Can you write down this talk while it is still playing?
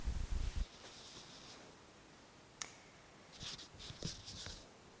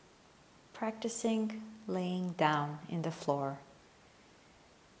practicing laying down in the floor.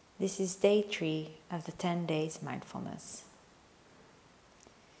 This is day 3 of the 10 days mindfulness.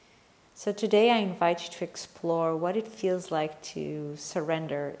 So today I invite you to explore what it feels like to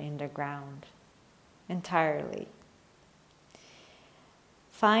surrender in the ground entirely.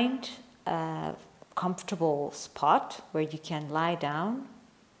 Find a comfortable spot where you can lie down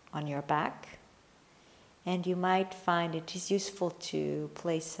on your back, and you might find it is useful to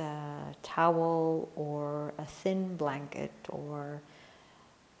place a towel or a thin blanket or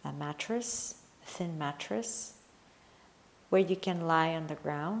a mattress, a thin mattress, where you can lie on the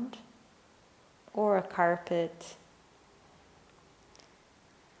ground, or a carpet,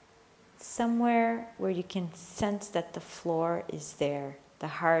 somewhere where you can sense that the floor is there, the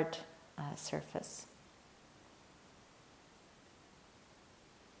hard surface.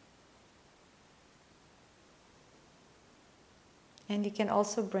 And you can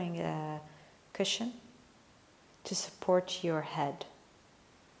also bring a cushion to support your head.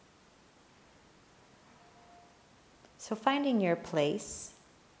 So finding your place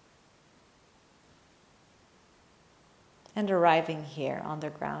and arriving here on the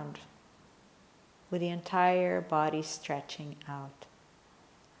ground with the entire body stretching out.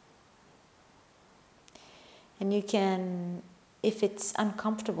 And you can, if it's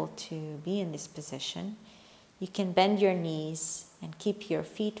uncomfortable to be in this position, you can bend your knees and keep your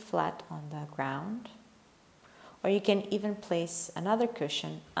feet flat on the ground, or you can even place another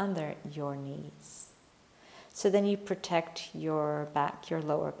cushion under your knees. So then you protect your back, your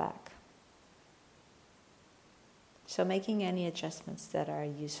lower back. So making any adjustments that are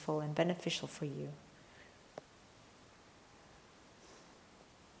useful and beneficial for you.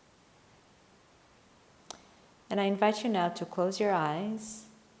 And I invite you now to close your eyes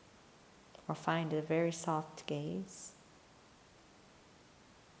or find a very soft gaze.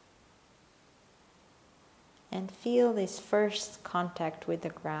 And feel this first contact with the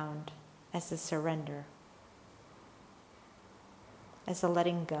ground as a surrender, as a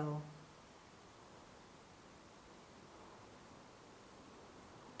letting go.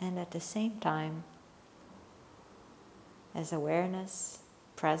 And at the same time, as awareness,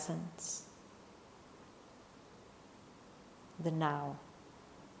 presence, the now.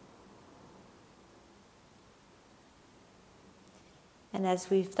 And as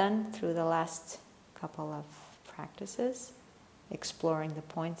we've done through the last couple of practices, exploring the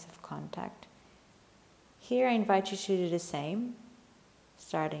points of contact, here I invite you to do the same,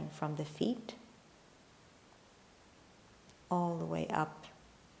 starting from the feet, all the way up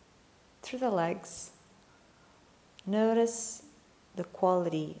through the legs. Notice the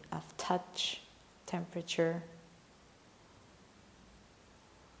quality of touch, temperature,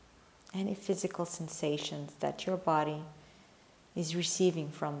 any physical sensations that your body is receiving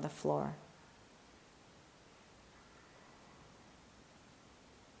from the floor.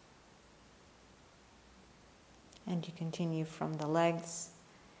 And you continue from the legs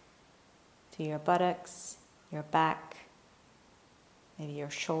to your buttocks, your back, maybe your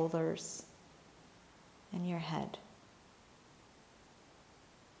shoulders, and your head.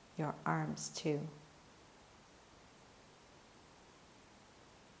 Your arms too.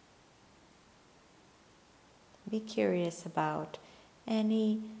 Be curious about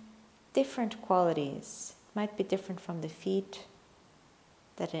any different qualities. Might be different from the feet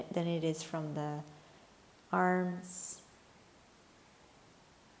than it is from the arms.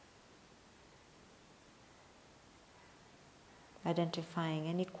 Identifying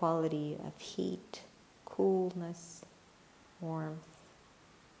any quality of heat, coolness, warmth.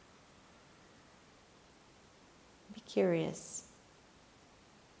 Be curious.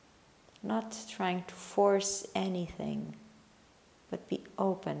 Not trying to force anything, but be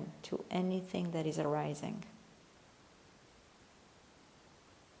open to anything that is arising.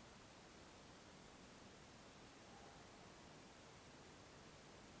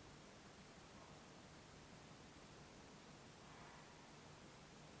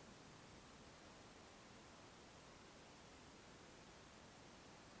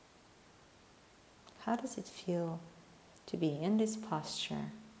 How does it feel to be in this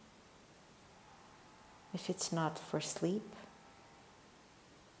posture? If it's not for sleep,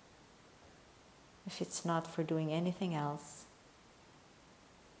 if it's not for doing anything else,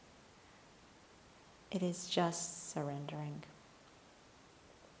 it is just surrendering.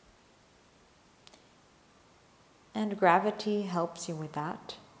 And gravity helps you with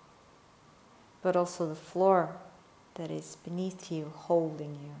that, but also the floor that is beneath you,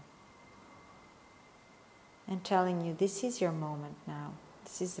 holding you, and telling you this is your moment now,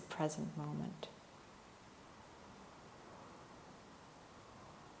 this is the present moment.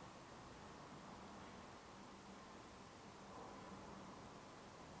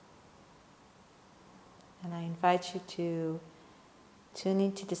 invite you to tune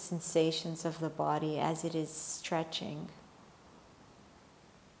into the sensations of the body as it is stretching,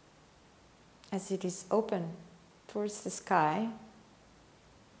 as it is open towards the sky.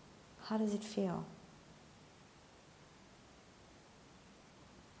 How does it feel?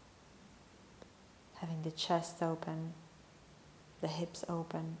 Having the chest open, the hips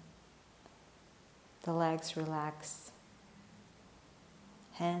open, the legs relaxed,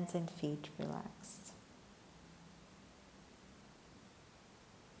 hands and feet relaxed.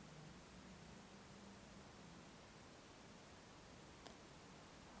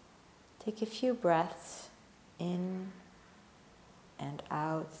 Take a few breaths in and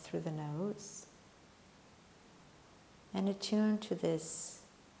out through the nose, and attune to this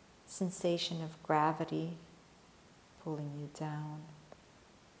sensation of gravity pulling you down,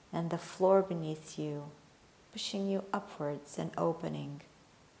 and the floor beneath you pushing you upwards and opening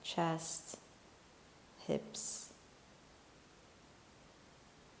chest, hips.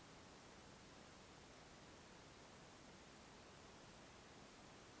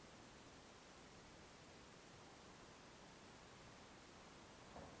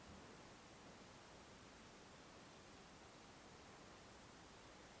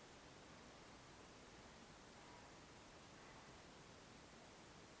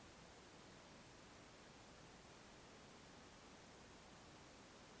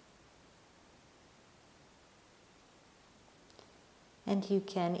 And you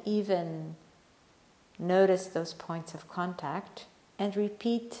can even notice those points of contact and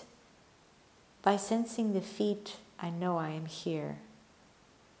repeat by sensing the feet, I know I am here.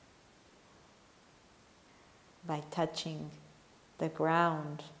 By touching the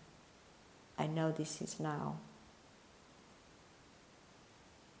ground, I know this is now.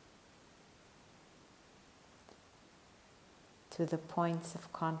 To the points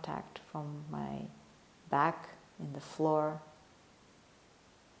of contact from my back in the floor,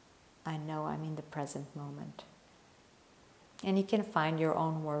 I know I'm in the present moment. And you can find your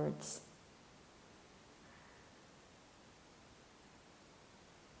own words.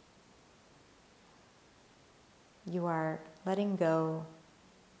 You are letting go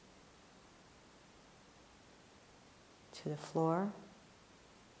to the floor,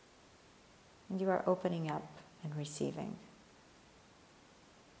 and you are opening up and receiving.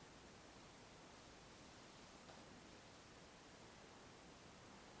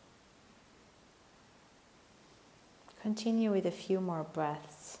 Continue with a few more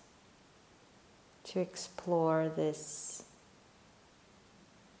breaths to explore this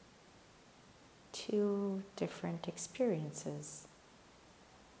two different experiences.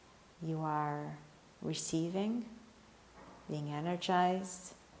 You are receiving, being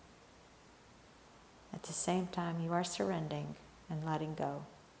energized. At the same time, you are surrendering and letting go.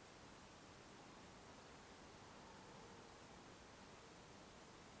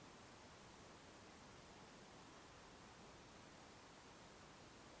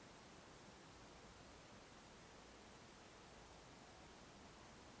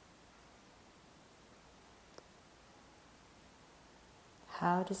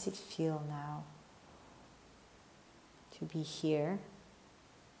 How does it feel now to be here,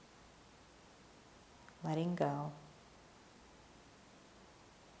 letting go?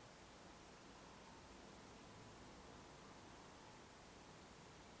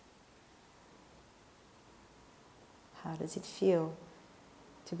 How does it feel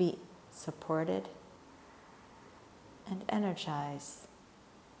to be supported and energized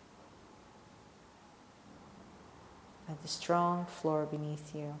by the strong floor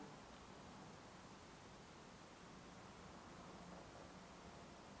beneath you?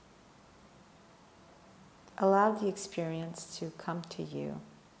 Allow the experience to come to you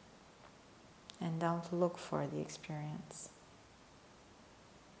and don't look for the experience.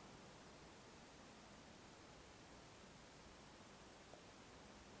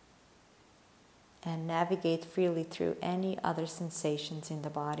 And navigate freely through any other sensations in the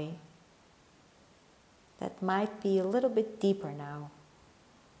body that might be a little bit deeper now.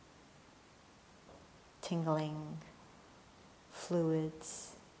 Tingling,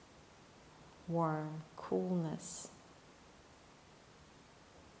 fluids, warm, coolness.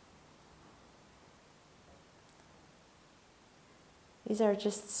 These are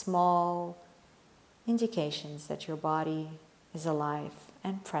just small indications that your body is alive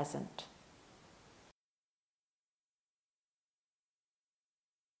and present.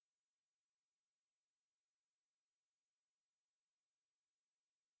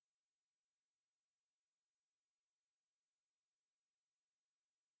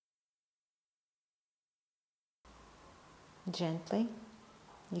 Gently,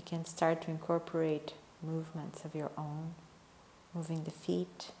 you can start to incorporate movements of your own, moving the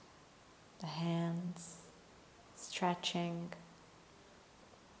feet, the hands, stretching.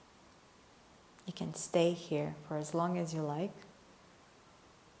 You can stay here for as long as you like,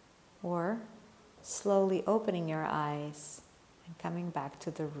 or slowly opening your eyes and coming back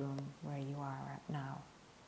to the room where you are right now.